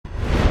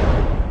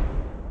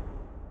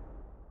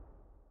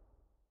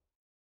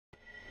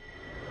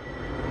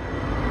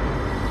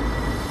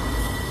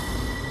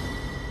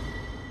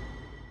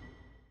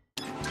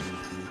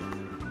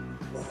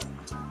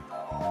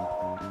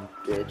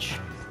bitch.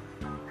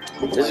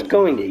 This is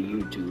going to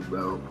YouTube,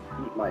 bro.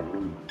 Eat my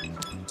meat.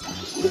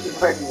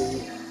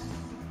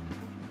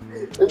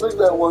 There's like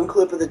that one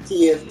clip of the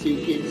TF2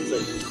 kid. He's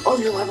like, "Oh,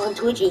 you're live on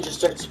Twitch," and he just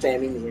starts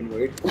spamming the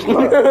N-word. I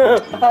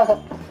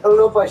don't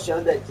know if I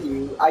showed that to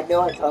you. I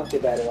know I talked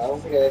about it. I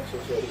don't think I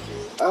actually showed it to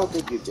you. I don't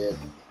think you did.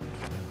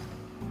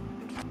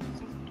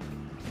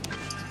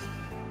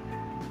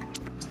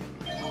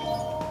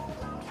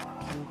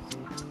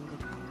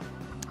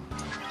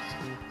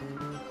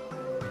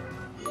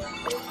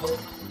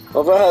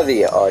 Love how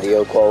the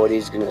audio quality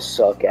is gonna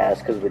suck ass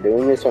because we're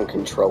doing this on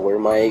controller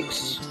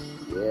mics.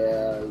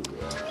 Yeah.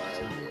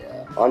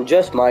 On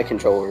just my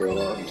controller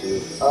alone,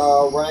 too.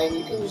 Ryan,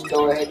 you can just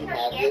go ahead and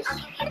have this.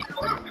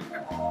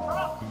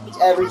 It's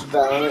average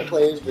Valorant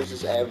players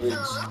versus average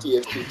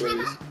TF2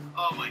 players.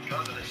 Oh my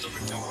god, that is so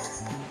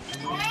ridiculous.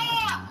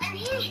 I'm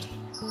here.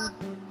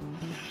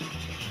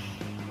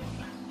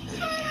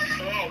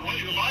 Oh, what,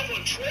 you're live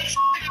on Twitch?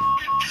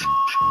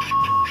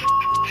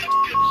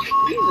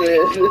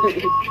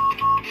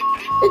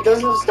 It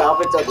doesn't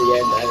stop until the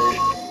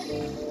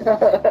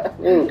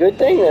end, Good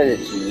thing that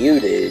it's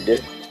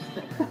muted.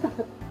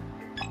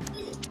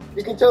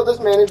 You can tell this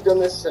man has done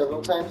this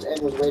several times and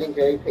was waiting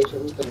very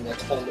patiently for the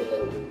next time to let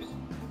it loose.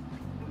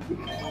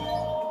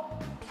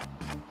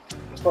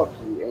 Fuck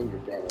you and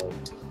your family.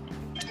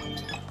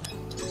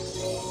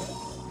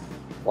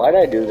 Why'd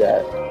I do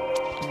that?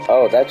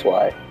 Oh, that's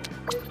why.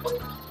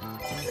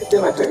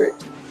 They're my favorite.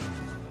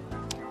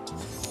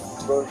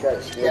 Bro's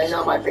got snakes. Yeah,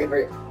 not my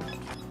favorite.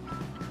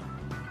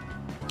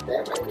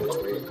 They're my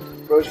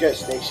favorite. Bro's got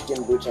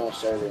snakeskin boots on a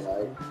Saturday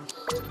night.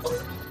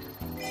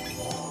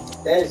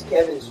 That is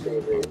Kevin's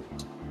favorite.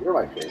 You're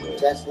my favorite.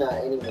 That's not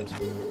anyone's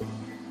favorite.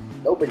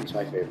 Nobody's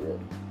my favorite.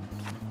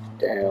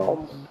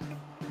 Damn.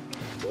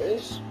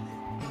 This?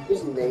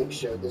 His Nate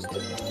showed this to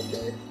me one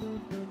day.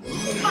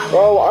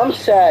 Bro, I'm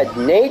sad.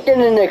 Nate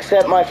didn't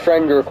accept my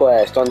friend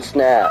request on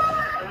Snap.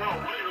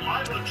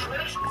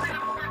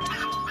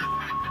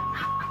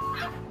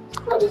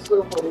 That is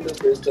so funny the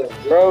first time.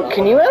 Bro,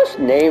 can you ask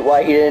Nate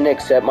why he didn't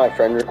accept my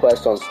friend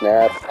request on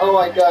Snap? Oh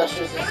my gosh,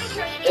 it's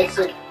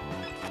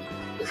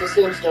the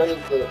same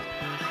starting clip.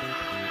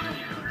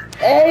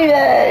 Hey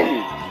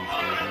then!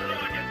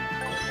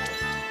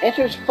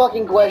 Answer his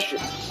fucking question.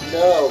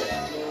 No.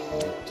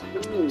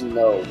 What do you mean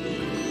no,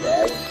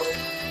 Dad?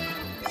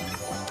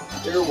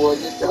 You're one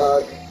to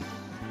talk.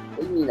 What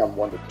do you mean I'm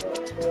one to talk?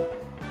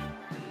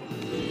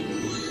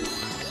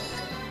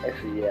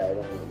 Actually, yeah, I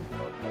don't really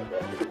talk about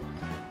that.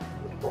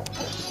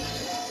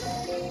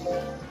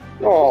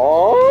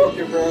 Aww.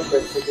 Your friend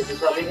request because you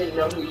probably didn't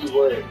know who you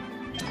were.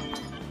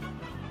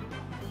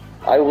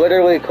 I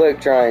literally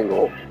clicked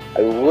triangle.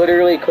 I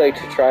literally clicked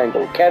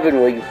triangle. Kevin,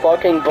 will you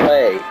fucking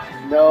play?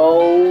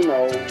 No.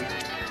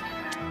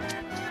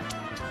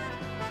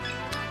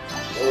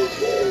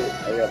 Okay.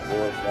 I got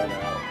bored right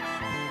now.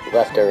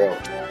 Left arrow.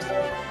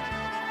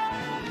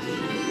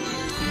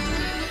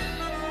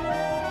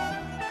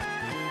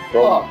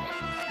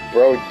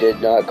 Bro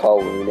did not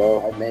call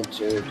Uno. I meant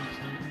to.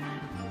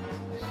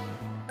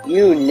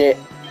 You nit.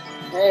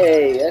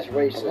 Hey, that's I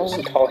racist.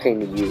 wasn't talking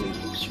to you.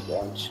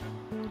 Once.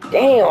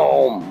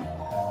 Damn.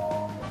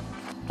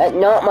 That's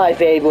not my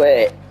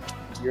favorite.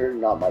 You're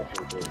not my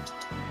favorite.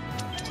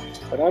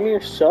 But I'm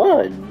your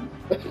son.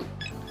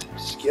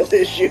 Skill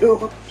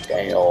issue.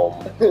 Damn.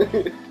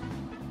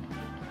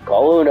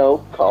 Call Uno.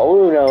 Call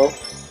Uno.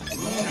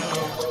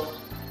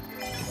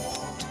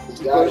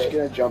 Bro's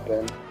gonna jump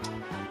in.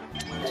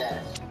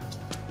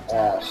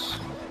 Ass.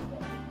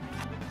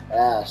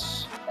 Ass.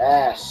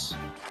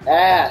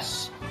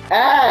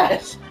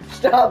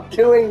 Stop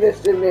doing this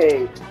to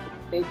me.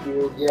 Thank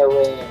you. Yeah,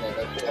 wait a minute.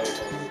 That's what I was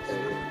going to tell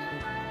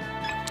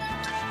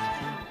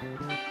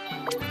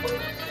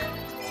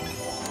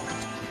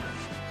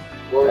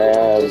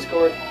you.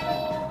 Discord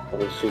That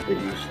was super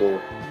useful.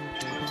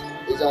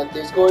 is on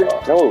Discord.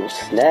 No,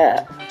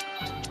 Snap.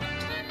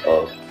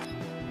 Oh,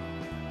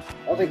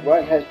 I don't think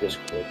Ryan has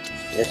Discord.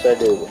 yes I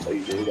do. Oh,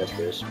 you do? That's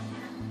Chris.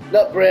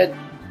 Nut bread.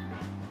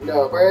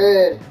 No,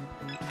 bread.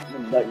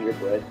 I'm nut in your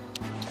bread.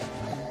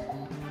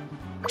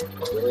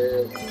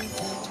 Bread.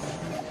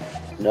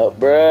 Nut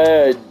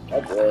bread.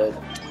 Nut bread.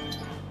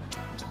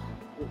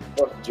 Who the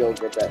fuck did Joe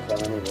get that from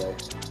anyway?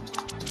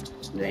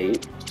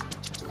 Nate.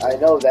 I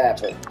know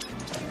that, but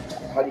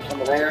how do you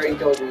come I along? already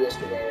told you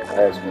yesterday. I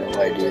have no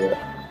idea.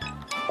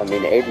 I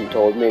mean, Aiden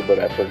told me, but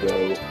I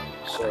forgot.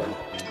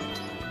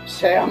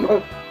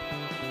 Sam.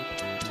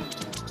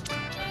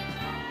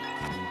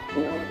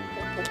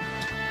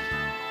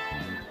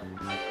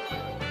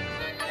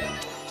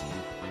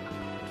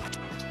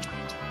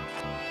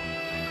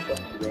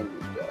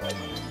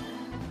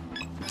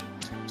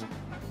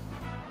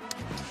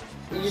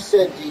 You just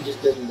said he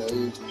just doesn't know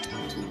you.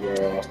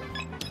 Yeah.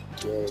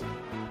 Okay.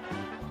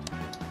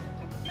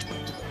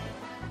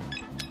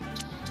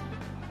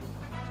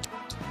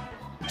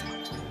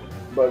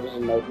 Bro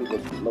doesn't know who the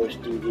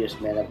most devious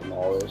man of them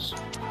all is.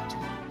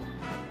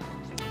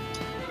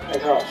 My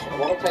gosh, I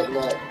want to type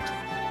nut.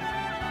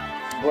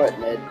 What,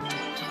 Ned?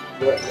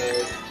 What,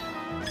 man?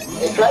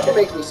 They tried to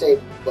make me say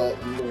butt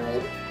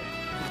nut.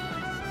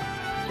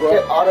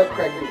 What?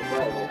 Auto-correcting the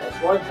butt. I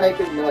just want to type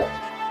in nut.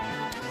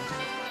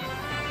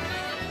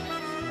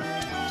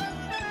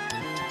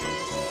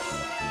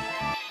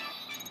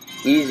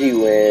 Easy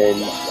win.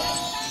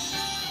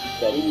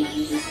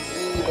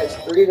 That's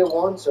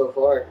 3-1 so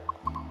far.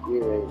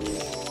 You're right,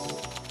 yeah.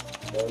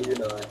 No, you're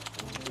not.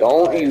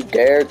 Don't you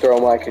dare throw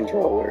my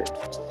controller.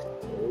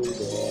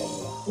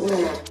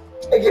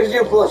 It gives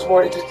you a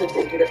 +1 just to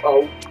take it.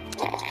 Oh.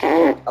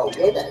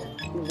 Okay then.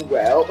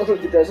 Well,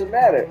 it doesn't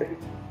matter.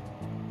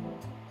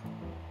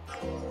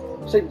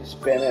 It's like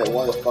spamming at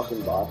one of the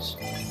fucking bots.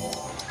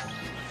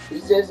 He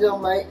says he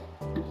might.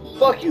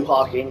 Fuck you,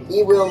 Hawking.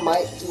 He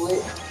might do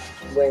it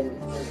when.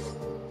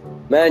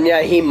 Man,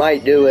 yeah, he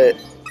might do it.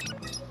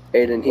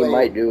 Aiden, he Wait.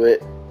 might do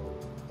it.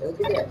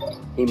 Look at that.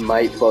 He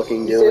might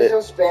fucking He do says it.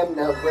 he'll spam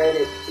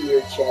Nutbread to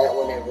your chat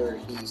whenever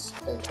he's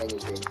done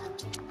anything.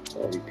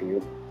 Sorry,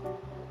 Pew.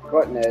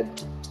 What,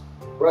 Ned?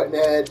 Right,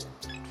 Ned.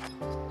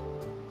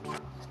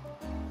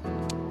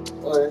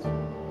 Alright.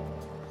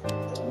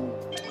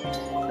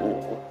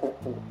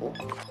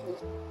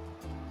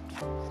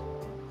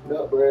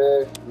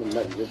 Nutbread. I'm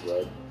not good,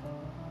 right?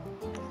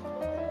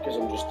 Because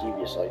I'm just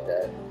devious like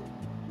that.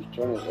 Whose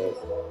turn is it?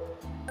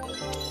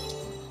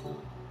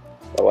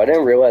 Oh, I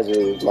didn't realize it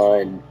was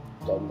mine.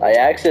 I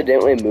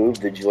accidentally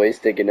moved the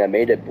joystick and I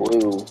made it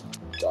blue.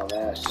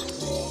 Dumbass. I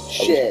was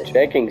Shit.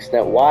 checking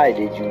Snap. Why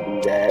did you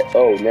do that?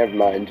 Oh, never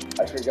mind.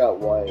 I forgot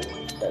why.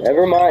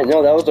 Never mind.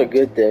 No, that was a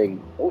good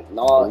thing. No, it's It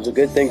not. was a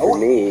good thing for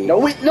me.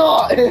 No, it's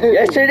not.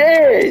 Yes, it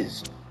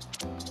is.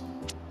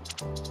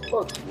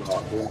 Fuck you,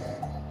 Hawking.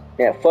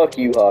 Yeah, fuck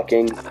you,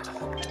 Hawking.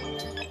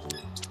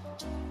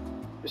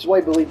 This is why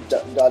I believe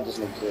God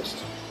doesn't exist.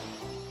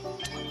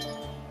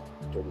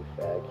 Dirty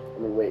fag. I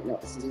mean, wait, no.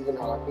 Stephen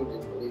Hawking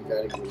didn't believe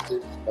God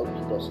existed. No,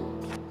 he doesn't.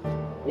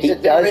 He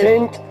said there is-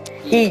 doesn't?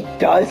 He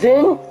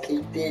doesn't?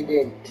 He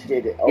didn't.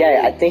 Did it? Oh,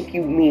 Yeah, I wait. think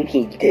you mean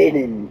he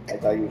didn't. I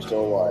thought you were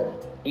still alive.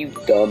 You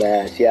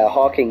dumbass. Yeah,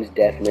 Hawking's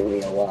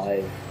definitely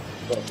alive.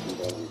 Fuck you,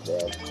 don't be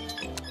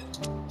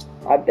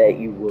bad. I bet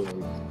you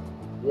would.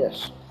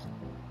 Yes.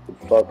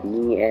 Fuck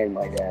me and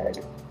my dad.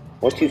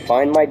 Once you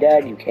find my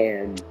dad, you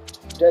can.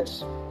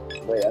 Dad's.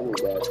 Wait, I'm your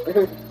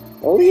dad.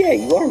 Oh yeah,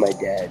 you are my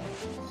dad.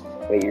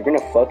 Wait, you're gonna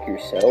fuck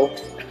yourself?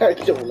 I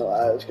don't know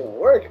how it's gonna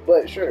work,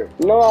 but sure.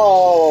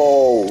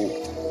 No!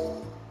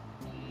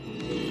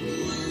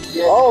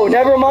 Yeah. Oh,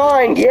 never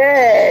mind!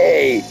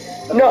 Yay!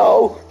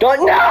 No!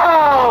 Don't,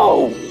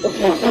 no!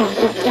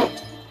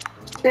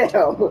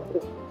 Damn.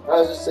 I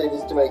was just saying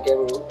this to my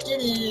camera.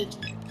 Kitty!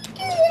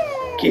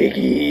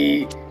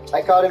 Kiki!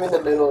 I caught him in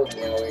the middle of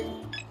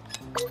yelling.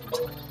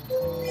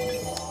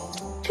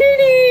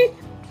 Kitty!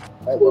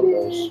 I love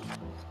those.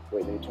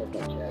 Wait, they talk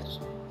about cats.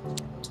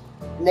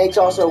 Nate's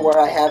also where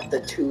I have the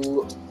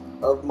 2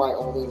 of my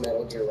only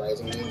Metal Gear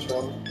Rising games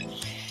from.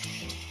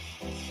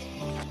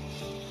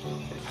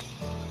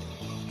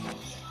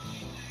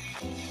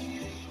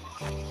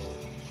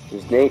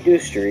 Does Nate do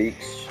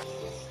streaks?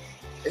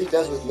 He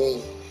does with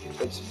me.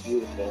 It's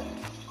beautiful.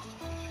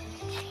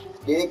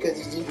 Did it because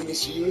he's even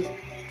this year?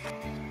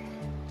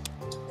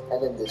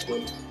 And then this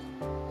one.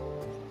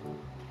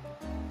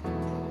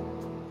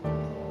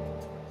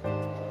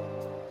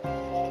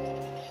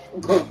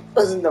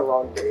 Was in the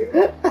wrong game.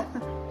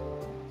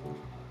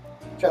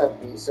 Trying to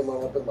beat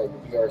someone up in like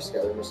VR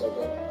Skyrim or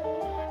something.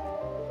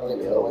 I don't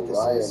even know what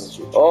this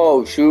is.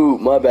 Oh shoot,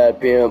 my bad,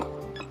 pimp.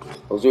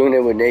 I was doing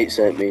it when Nate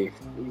sent me.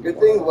 Good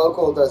thing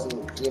local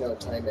doesn't,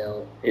 time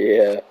out.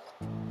 Yeah.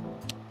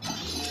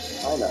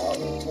 I know.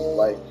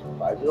 Like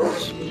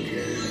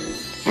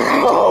 5-year-olds.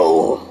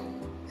 Bro!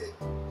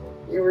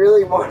 You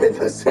really wanted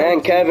this.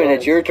 And Kevin,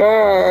 it's your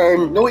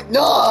turn! No, it's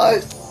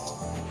not!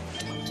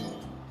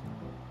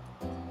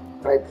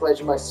 I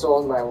pledge my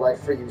soul and my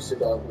life for you,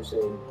 Saddam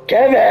Hussein.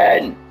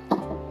 Kevin!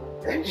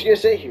 She's gonna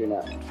say here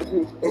now.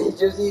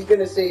 He's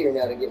gonna sit here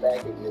now to get back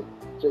at you.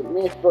 So,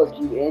 man, fuck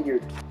you and your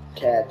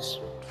cats.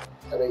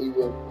 I bet you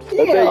will.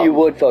 I bet you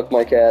would fuck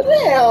my cat.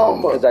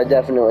 Damn! Because I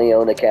definitely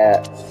own a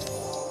cat.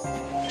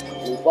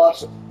 You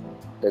boss.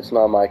 That's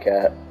not my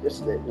cat. Yes,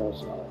 it is. No,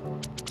 it's not.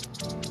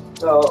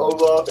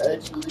 Olaf,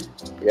 actually.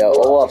 Yeah,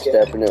 Olaf's okay.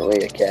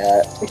 definitely a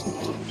cat.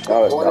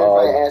 Not I a wonder if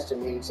I dog. asked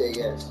him, he'd say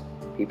yes.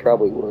 He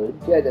probably would.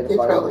 Yeah, identify He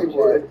probably with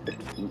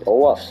would.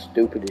 Olaf's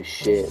stupid as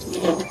shit.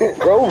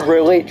 Bro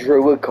really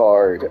drew a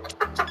card.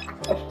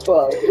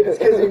 Fuck. Because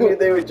he knew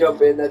they would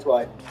jump in, that's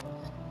why.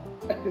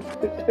 Yup,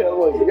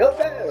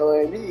 that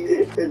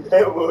OMD.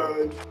 That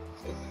would.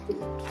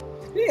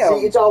 Damn.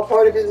 See, it's all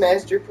part of his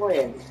master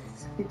plan.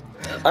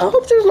 I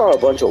hope there's not a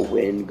bunch of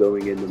wind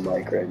going in the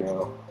mic right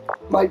now.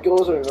 My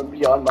goals are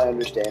beyond my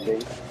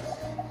understanding.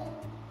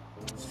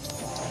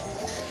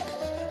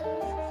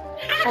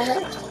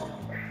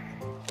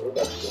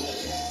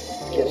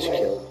 Gets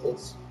killed.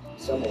 It's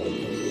someone.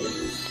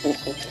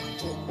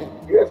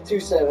 You have 2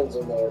 7s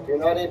in there. If you're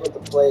not able to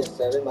play a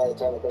 7 by the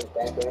time it comes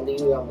back around to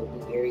you, I'm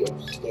gonna be very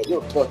upset.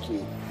 Yo, fuck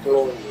you.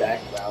 Throwing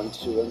background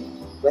to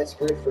him. That's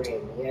good for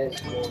him. He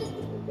has more than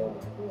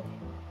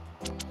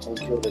Home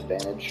field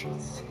advantage.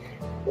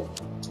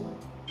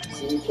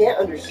 See, you can't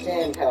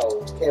understand how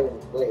Kevin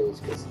plays,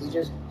 because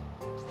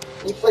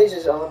he plays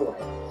his own way.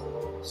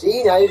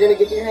 See, now you're gonna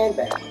get your hand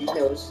back. He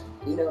knows.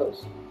 He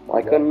knows.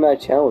 Why couldn't I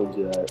challenge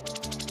that?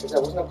 Because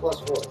that wasn't a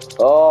 +4.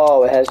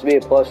 Oh, it has to be a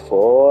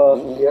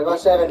 +4. You have a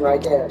 7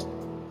 right there.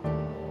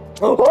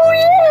 Oh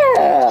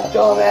yeah!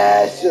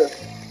 Dumbass!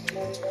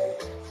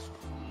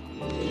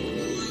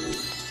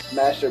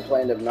 Master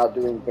plan of not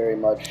doing very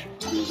much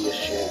devious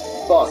shit.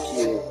 Fuck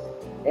you.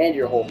 And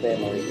your whole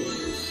family.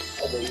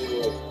 I bet you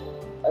would.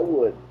 I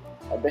would.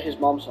 I bet his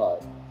mom's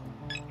hot.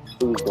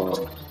 Who's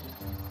mom?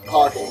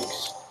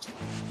 Hawkins.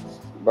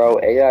 Bro,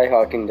 AI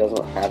Hawking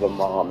doesn't have a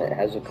mom, it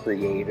has a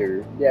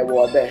creator. Yeah,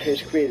 well, I bet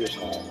his creator's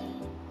hot.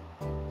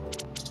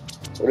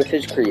 What if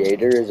his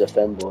creator is a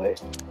femboy?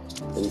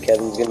 Then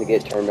Kevin's gonna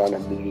get turned on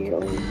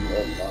immediately.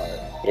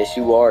 Yes,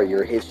 you are.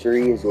 Your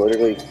history is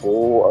literally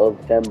full of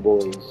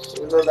femboys.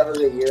 Even though that was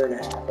a year and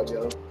a half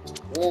ago.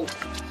 Man,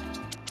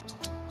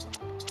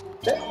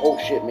 that whole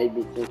shit made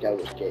me think I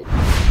was gay.